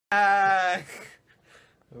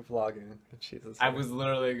We're vlogging. Jesus. I was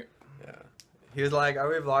literally. Yeah. He was like, "Are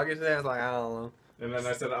we vlogging today?" I was like, "I don't know." And then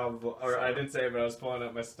I said, or I didn't say it, but I was pulling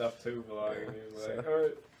up my stuff to vlog. And he was like,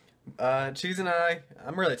 alright. Cheese and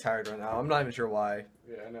I'm really tired right now. I'm not even sure why.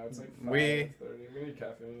 Yeah, I know, it's like 5:30. We need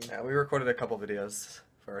caffeine. Yeah, we recorded a couple videos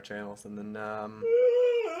for our channels, and then,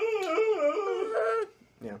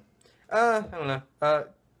 yeah. I don't know.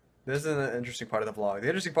 This is an interesting part of the vlog. The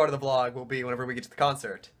interesting part of the vlog will be whenever we get to the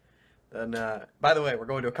concert. Then, by the way, we're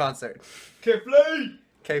going to a concert. K.Flay!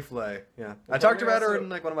 K.Flay, yeah. I talked about her in,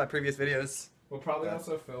 like, one of my previous videos. We'll probably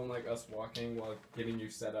also film, like, us walking while getting you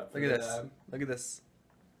set up for Look at this. Look at this.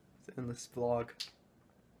 It's in this vlog.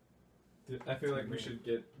 I feel like we should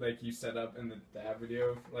get, like, you set up in the dab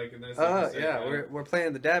video, like, in this. Yeah, we're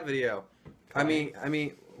playing the dab video. Playing? I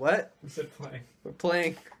mean, what? You said playing. We're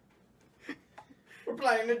playing. We're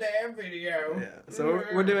playing the dab video. Yeah, so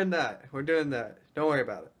we're doing that. We're doing that. Don't worry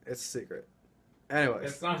about it. It's a secret.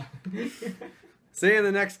 Anyways. It's not. See you in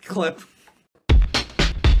the next clip.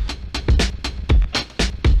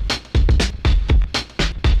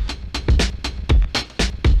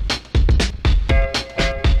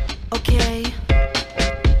 Okay.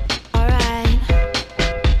 Alright.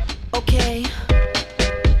 Okay.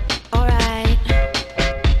 Alright.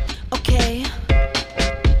 Okay.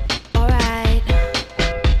 Alright.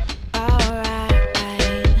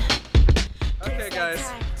 Alright. Okay,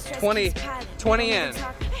 guys. 20 in.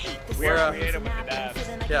 We're creative with the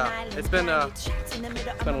dabs. yeah, it's been a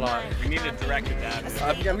lot. We need to direct the dabs.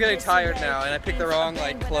 I'm getting tired now, and I picked the wrong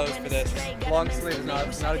like clothes for this. Long sleeve is not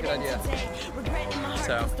a good idea.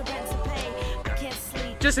 So,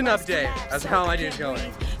 just an update as to how my day's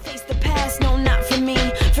going. Face the past, no, not for me.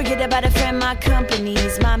 Forget about a friend, my company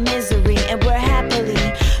is my misery, and we're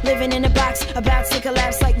happily living in a box about to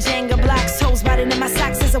collapse like Jenga blocks. Hoes biting in my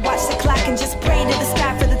socks as I watch the clock and just pray to the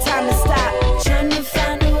sky for the time to stop. Trying to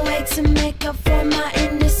find a way to make up for my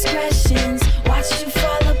indiscretions. Watched you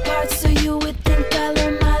fall apart so you would think I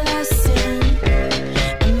learned my lesson.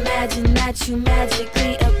 Imagine that you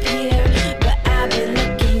magically appear, but I've been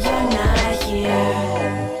looking, you're not here.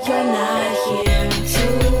 You're not here.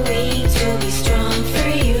 Too weak to be strong for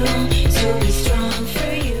you. To be strong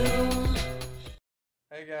for you.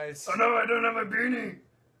 Hey guys. Oh no, I don't have my beanie.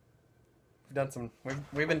 We've done some.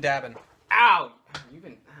 We've been dabbing. Ow! You've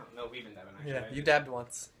been. I don't know. We've been dabbing. Actually. Yeah, you dabbed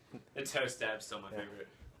once. The toast dab's still my favorite.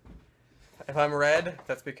 If I'm red,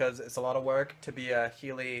 that's because it's a lot of work to be a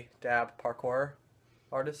Healy dab parkour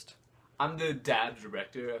artist. I'm the dab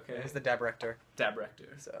director. Okay. He's the dab rector. Dab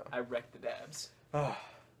rector. So I wreck the dabs. Oh,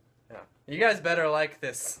 yeah. You guys better like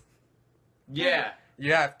this. Yeah.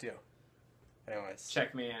 You have to. Anyways.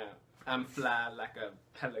 Check me out. I'm fly like a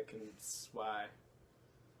pelican's why.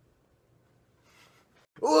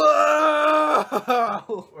 Whoa!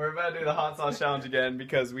 We're about to do the hot sauce challenge again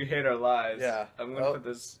because we hate our lives. Yeah. I'm gonna put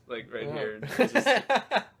this like right here,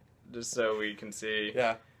 just so we can see.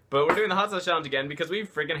 Yeah. But we're doing the hot sauce challenge again because we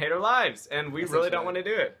freaking hate our lives and we really don't want to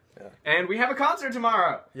do it. Yeah. And we have a concert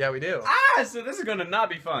tomorrow. Yeah, we do. So this is gonna not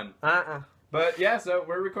be fun. But yeah, so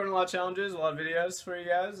we're recording a lot of challenges, a lot of videos for you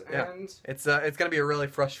guys, and it's gonna be a really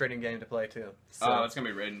frustrating game to play too. So. it's gonna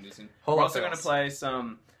be rage inducing. We're also gonna play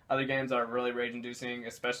some other games that are really rage inducing,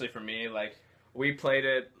 especially for me. Like we played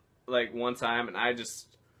it like one time, and I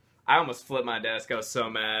almost flipped my desk. I was so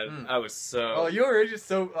mad. I was so. Oh, you were just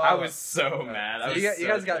so. I was so mad. So you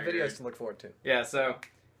guys got videos to look forward to. Yeah, so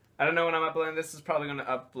I don't know when I'm uploading. This is probably gonna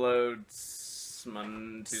upload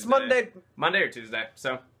Monday or Tuesday.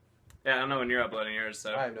 So. Yeah, I don't know when you're uploading yours,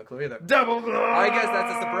 so... I have no clue either. Double vlog! I guess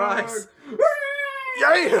that's a surprise.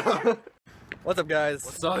 Yeah! What's up, guys?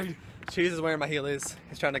 What's up? Cheese is wearing my Heelys.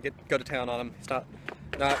 He's trying to go to town on them. He's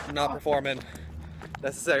not performing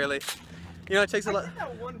necessarily. You know, it takes a lot...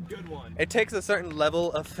 that one good one. It takes a certain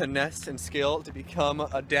level of finesse and skill to become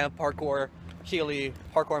a damn parkour Heely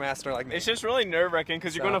parkour master like me. It's just really nerve-wracking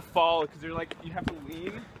because you're gonna fall because you're like, you have to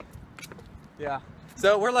lean. Yeah.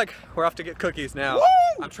 So we're off to get cookies now. Woo!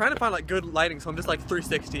 I'm trying to find like good lighting, so I'm just like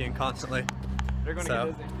 360ing constantly. They're gonna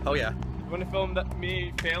get dizzy. Oh yeah. You wanna film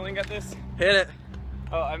me failing at this? Hit it.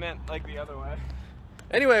 Oh, I meant like the other way.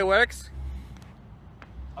 Anyway, it works.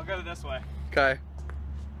 I'll go this way. Okay.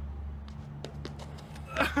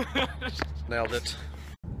 Nailed it.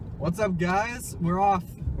 What's up, guys? We're off.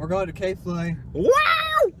 We're going to K.Flay. Wow!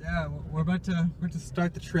 Yeah, we're about to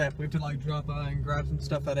start the trip. We have to like drop by and grab some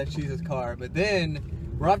stuff out of Cheese's car, but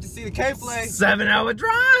then we're off to see the K.Flay. 7-hour drive.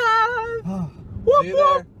 See you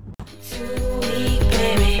there. Too weak,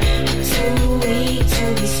 baby. Too weak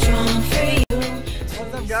to be strong for you.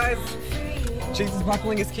 What's up, guys? Cheeks is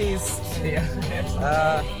buckling his keys. Yeah.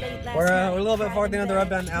 We're a little bit farther down the road,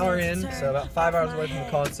 about an hour in, so about 5 hours away from the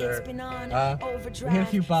concert. We hit a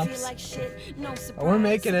few bumps. We're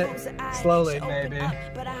making it slowly, maybe.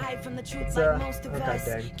 It's okay,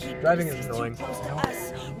 dang. Driving is annoying.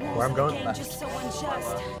 Where I'm going left.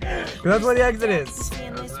 That's where the exit is.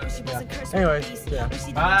 Yeah. Anyway, yeah.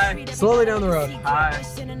 Bye. Slowly down the road. Bye.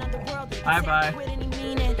 Bye.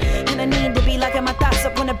 And I need to be like in my thoughts.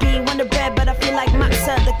 I wanna be wonder bread, but I feel like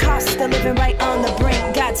myself. The cost of living right on the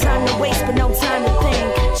brink. Got time to waste, but no time to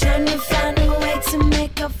think. Trying to find a way to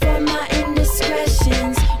make up for my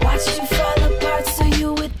indiscretions. Watched you fall apart, so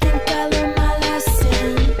you would think I learned my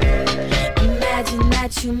lesson. Imagine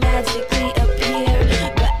that you magically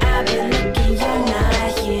appear, but I've been looking, you're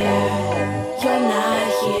not here. You're not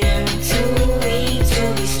here. Too weak to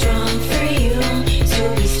be strong for you. To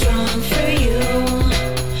be strong for you.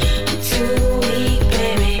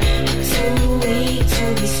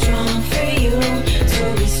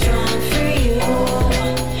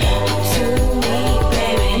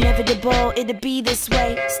 It'd be this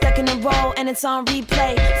way, stuck in a row and it's on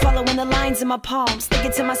replay. Following the lines in my palms,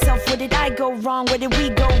 thinking to myself, where did I go wrong? Where did we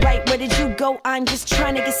go right? Where did you go? I'm just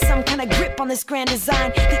trying to get some kind of grip on this grand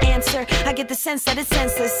design. The answer, I get the sense that it's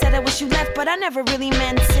senseless. Said I wish you left, but I never really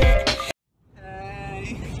meant it.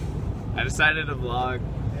 Hey. I decided to vlog.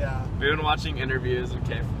 Yeah. We've been watching interviews with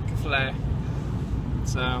K.Flay.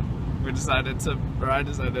 So I decided to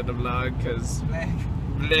vlog because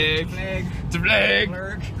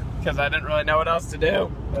because I didn't really know what else to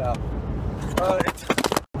do. Yeah.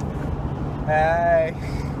 Hey.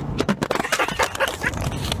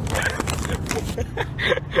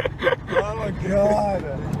 Oh my god.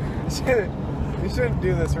 You shouldn't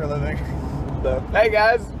do this for a living. No. Hey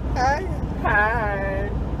guys. Hi.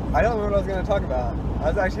 Hi. I don't remember what I was going to talk about. I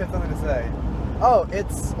actually had something to say. Oh,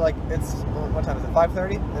 it's what time is it?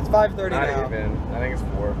 5:30? It's 5:30 now. Not even. I think it's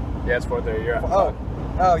 4. Yeah, it's 4:30. You're at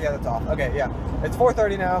Oh yeah, that's off. Okay, yeah. It's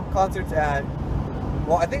 4:30 now. Concert's at,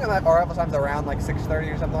 well, I think our arrival time's around like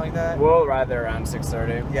 6:30 or something like that. We'll arrive there around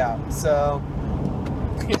 6:30. Yeah, so...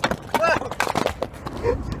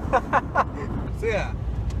 So yeah,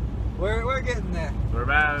 we're getting there. We're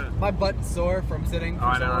about... My butt's sore from sitting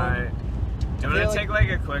for so long. Right. I'm gonna take like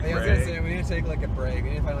a quick break. I was gonna say, we need to take like a break. We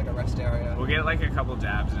need to find like a rest area. We'll get like a couple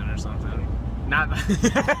dabs in or something. Not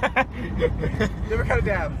Never kind of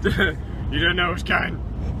dab. You don't know which kind.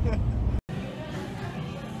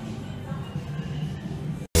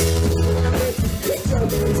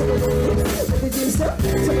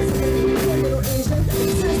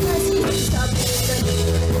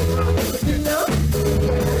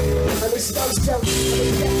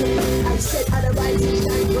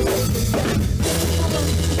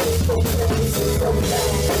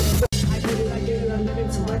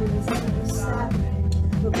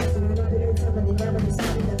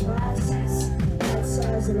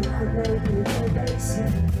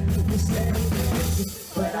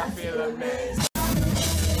 But I feel amazing.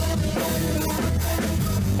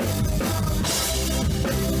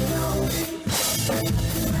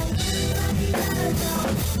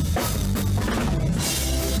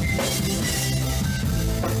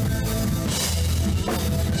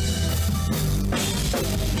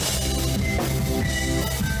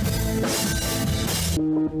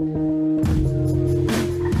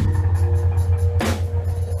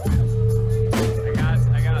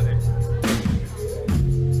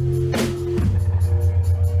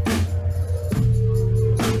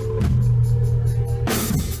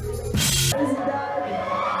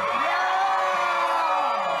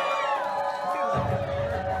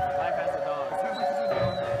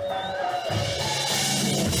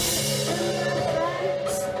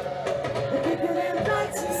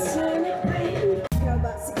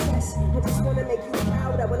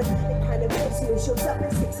 Shows up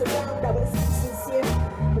and sticks around, I wanna see sincere.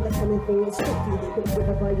 But the kind of thing is tricky, they can give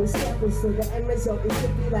up all your steppers, so the end result is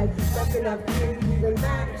tricky, like nothing up here even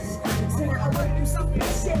matters. So now I wanna do something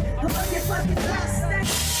shit, I want your fucking last night.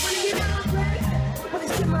 Wanna get out of bed, wanna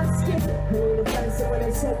shit my skin. I need to find someone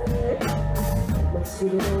that's separate. Let's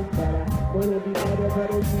shoot it on, but I wanna be better, but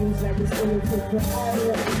it seems like it's gonna take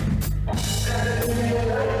forever.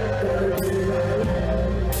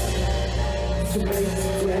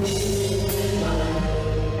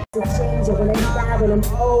 To change, I wanna die when I'm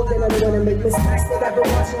old, and I don't wanna make mistakes that I've been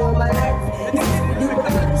watching all my life. It's easy to do with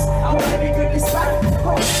this, I wanna be good this life.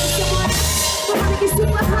 Somebody get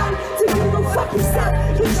super high, to do no fucking stuff.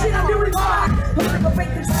 This shit I'm doing fine. I'm gonna go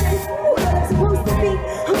break this shit, what I'm supposed to be.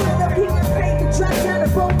 I'm gonna love people and pray to drive down the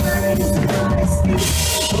boat, man, and it's an honesty.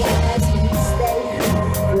 But as we stay,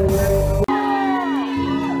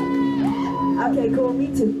 I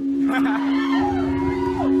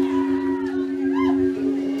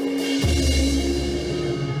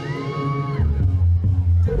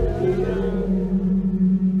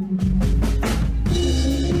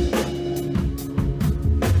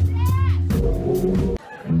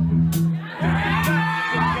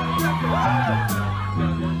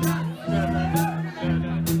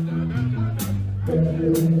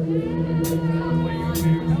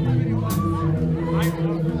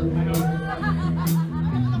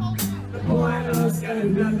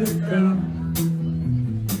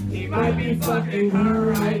might be fucking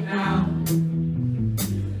her right now.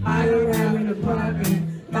 I don't have an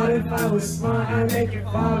apartment. Thought if I was smart, I'd make it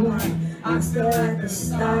fall like I'm still at the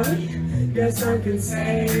start. Guess I'm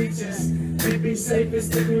contagious. It'd be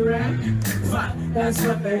safest to be around. That's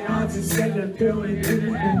what they all just end up doing.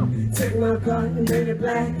 Take my car and make it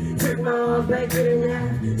black. Take my arm, break it in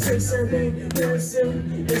half. Say something real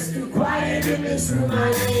soon. It's too quiet in this room.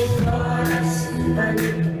 I need bars. I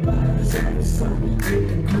need the bars. I need some. Need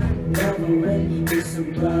the crack of a way. Need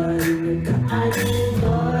some blood in the cup. I need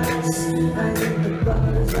bars. I need the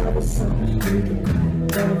bars. I need some. Need the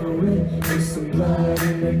crack of a way. Need some blood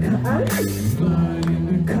in the cup. I need blood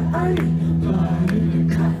in the cup. I need blood in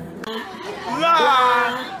the cup. La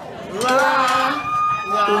la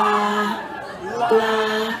la la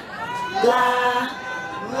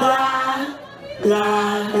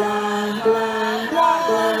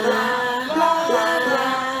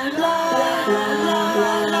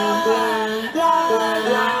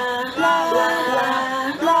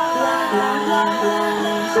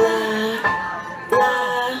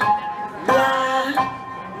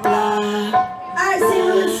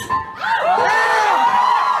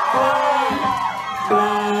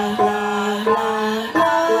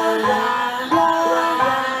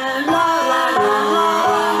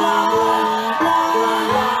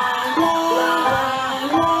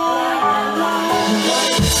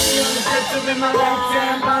in my left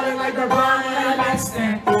hand, body like a bomb when I'm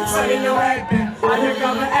extant. Setting your head bent,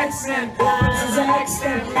 undercover accent. This is an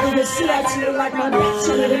extent, and the shit at you like my bitch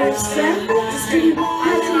to the extent. Just keep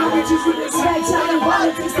hiding my bitches with this head, telling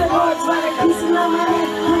politics, the lords, by the piecing on my head.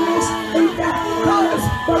 Finish, think that, colors,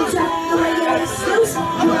 both out, the regular excuse.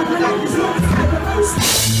 I'm not gonna have this one, I can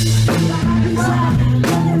understand.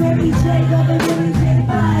 Every day, got the every day,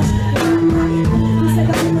 vibes. You said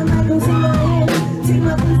I'm in the mic, go see my head. Take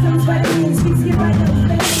my boots, I'm sweating, and speaks get right up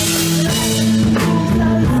there.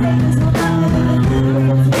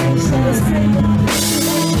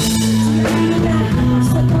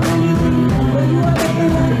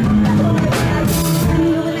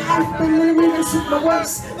 My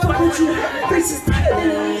works, fuck what you have, faces tighter than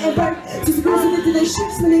it ain't work. Just the girls who into their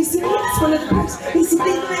ships when they see me, it's one of the perks. They see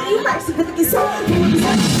things that you like, so they can say, you want to be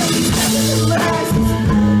happy, so you stop it, you want to ask me.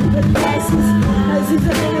 But the asses, I just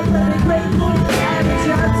a man of the great boy, the average,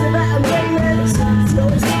 you're up to that, I'm getting nervous.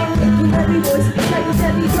 Slow as hell, making heavy voice, like it's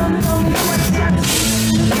heavy, coming on me, I want to tap it.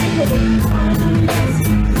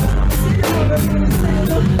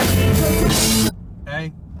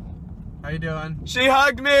 Hey, how you doing? She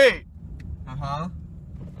hugged me! Uh-huh.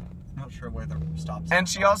 Not sure where the stop sign. And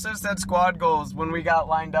she also said squad goals when we got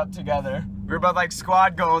lined up together. We were both like,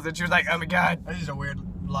 squad goals, and she was like, oh my god. This is a weird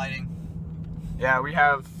lighting. Yeah, we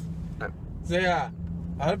have... So yeah,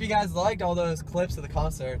 I hope you guys liked all those clips of the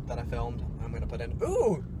concert that I filmed. I'm gonna put in.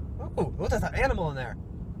 Ooh! Oh, what is that animal in there?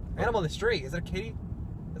 Animal in the street. Is it a kitty?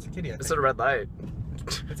 It's a kitty, I think. It's a red light.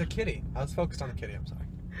 It's a kitty. I was focused on the kitty, I'm sorry.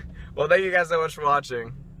 Well, thank you guys so much for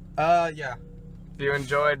watching. Yeah. If you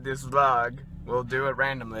enjoyed this vlog, we'll do it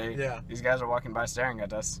randomly. Yeah. These guys are walking by staring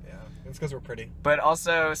at us. Yeah, it's because we're pretty. But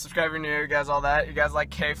also, subscribe if you're new, you guys, all that. You guys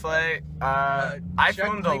like K.Flay? I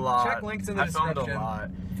filmed a lot. Check links in the description. I filmed a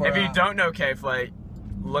lot. For, if you don't know K.Flay,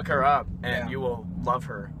 look her up, and yeah. you will love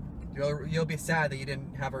her. You'll be sad that you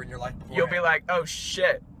didn't have her in your life before. You'll be like, oh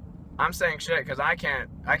shit. I'm saying shit because I can't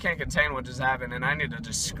contain what just happened, and I need to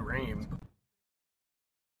just scream.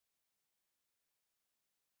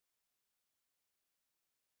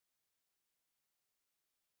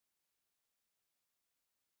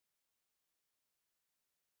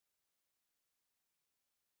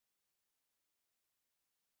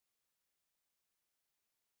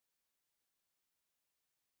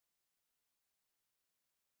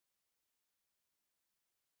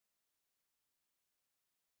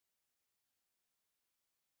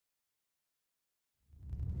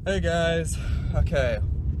 Hey guys, okay,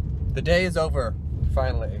 the day is over,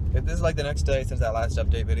 finally. This is like the next day since that last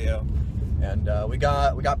update video, and we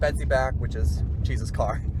got Betsy back, which is Cheese's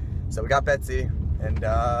car. So we got Betsy, and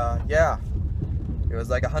yeah, it was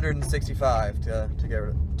like 165 to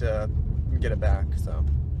get it back. So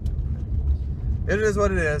it is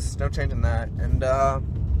what it is. No changing that. And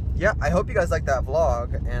yeah, I hope you guys like that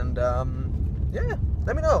vlog, and yeah,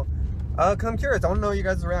 let me know. Cause I'm curious, I want to know you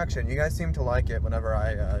guys' reaction. You guys seem to like it whenever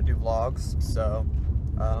I do vlogs, so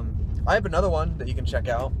I have another one that you can check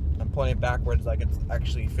out. I'm pointing backwards like it's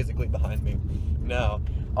actually physically behind me. No,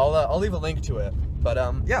 I'll leave a link to it. But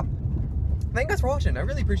yeah, thank you guys for watching. I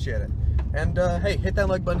really appreciate it. And hey, hit that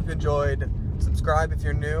like button if you enjoyed. Subscribe if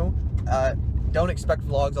you're new. Don't expect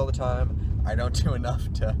vlogs all the time. I don't do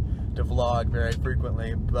enough to vlog very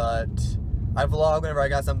frequently, but I vlog whenever I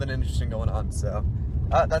got something interesting going on. So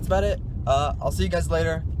that's about it. I'll see you guys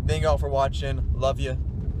later. Thank you all for watching. Love you.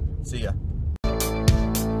 See ya.